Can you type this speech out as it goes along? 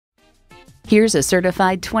Here's a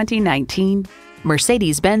certified 2019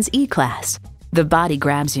 Mercedes-Benz E-Class. The body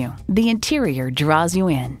grabs you, the interior draws you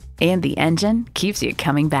in, and the engine keeps you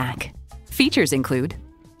coming back. Features include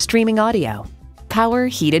streaming audio, power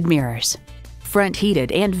heated mirrors, front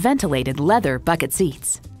heated and ventilated leather bucket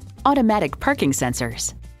seats, automatic parking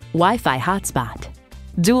sensors, Wi-Fi hotspot,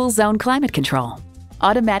 dual zone climate control,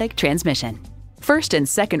 automatic transmission, first and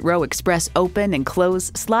second row express open and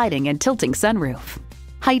close sliding and tilting sunroof,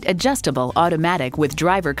 height adjustable automatic with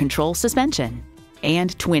driver control suspension,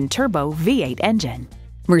 and twin turbo V8 engine.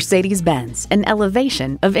 Mercedes-Benz, an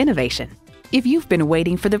elevation of innovation. If you've been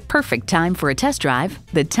waiting for the perfect time for a test drive,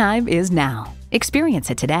 the time is now.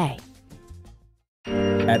 Experience it today.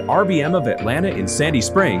 At RBM of Atlanta in Sandy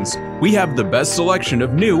Springs, we have the best selection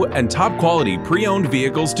of new and top-quality pre-owned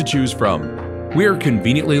vehicles to choose from. We are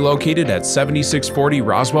conveniently located at 7640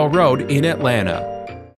 Roswell Road in Atlanta.